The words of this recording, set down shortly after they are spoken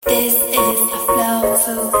This is a Flow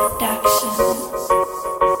 2 production.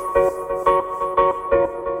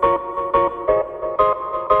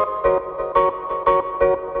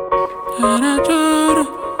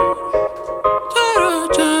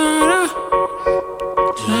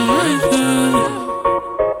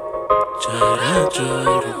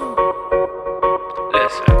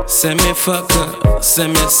 Send me fucker,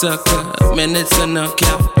 send me sucker. Man, it's a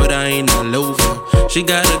knockout, but I ain't all over. She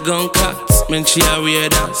got a gun cocked, man, she a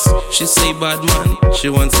weird ass. She say bad man, she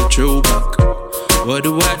wants a throwback. What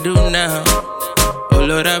do I do now? Oh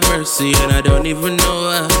Lord have mercy, and I don't even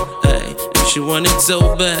know her. Hey, if she want it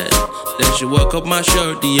so bad, then she walk up my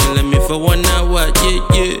shorty and let me for 1 hour,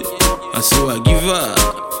 yeah. And so I give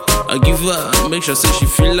her, make sure say she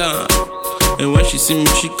feel her. And when she see me,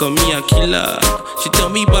 she call me a killer. She tell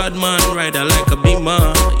me bad man, ride her like a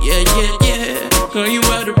beamer. Yeah. Girl, you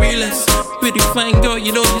are the realest. Pretty fine girl,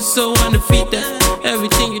 you know you're so undefeated.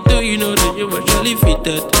 Everything you do, you know that you're actually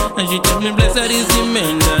fitted. And she tell me blessed is the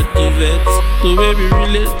man that give it. So baby,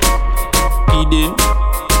 really, kid them.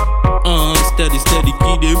 Steady,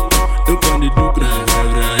 kid them. Look on the do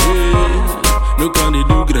GraGra, yeah. Look on the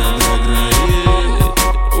do GraGra,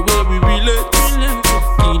 yeah. Oh baby, really,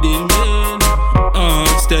 kid them.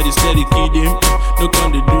 Steady, kid him. Look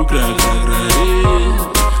on the do GraGra,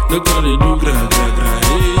 yeah. Look on the do GraGra, yeah.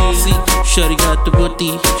 See, shawty got the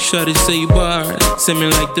booty, shawty say bar. Send me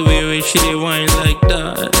like the way when she dey wine like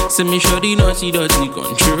that. Send me shawty naughty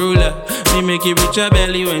controller. Me make it reach her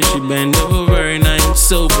belly when she bend over. And I'm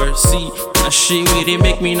sober, see. And she with it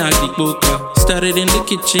make me knock the poker. Started in the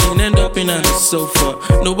kitchen, end up in on the sofa.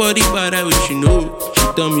 Nobody but I wish you know. She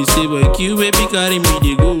tell me say BoiCue, baby, carry me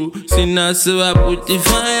they go. See now so I put the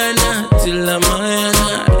fire now till I'm higher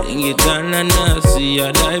now. Ain't get down now, see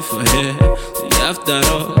I die for her. See after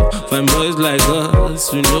all, fine boys like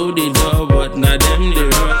us, we know they know, but not them they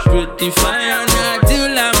rush. Put the fire now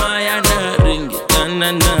till I'm higher now. Ring it down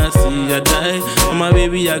now, see I die. Oh my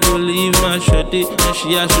baby, I go leave my shorty, and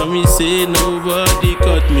she a show me say nobody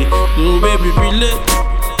cut me. So baby, relate,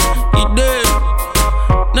 it dead.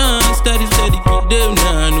 Nah, steady, keep them.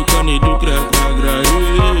 Nah, no can they do GraGra,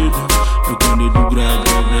 yeah. No can they do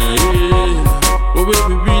GraGra, yeah. Oh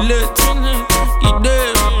baby, relate, keep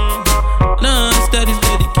them. Nah, steady,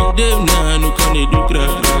 keep them. Nah, no can they do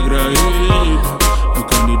GraGra, yeah. No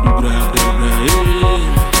can they do GraGra, yeah.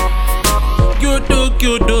 Kyoto,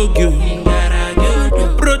 protocol.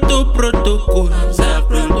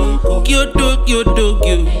 Kyoto,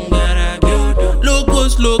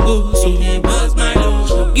 logos, protocol.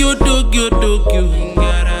 Kyoto, logos.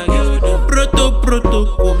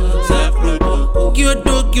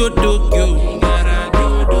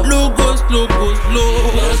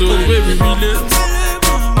 So baby, relate,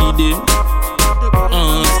 kid them.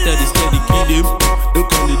 Steady, kid them.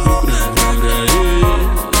 Look on the do GraGra,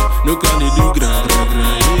 yeah. Look on the do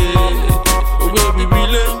GraGra, yeah. Oh baby,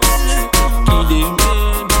 relate, kid them.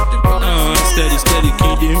 Steady,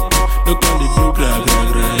 kid them. Look on the do GraGra,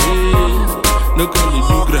 yeah. Look on the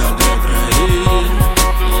do GraGra, yeah.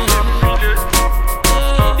 I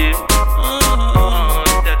love you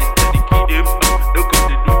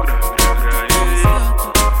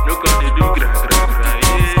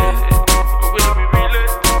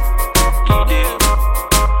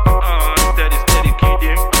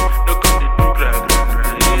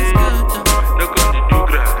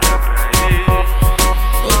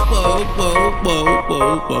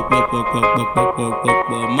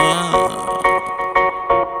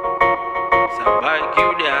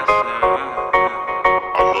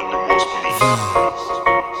most.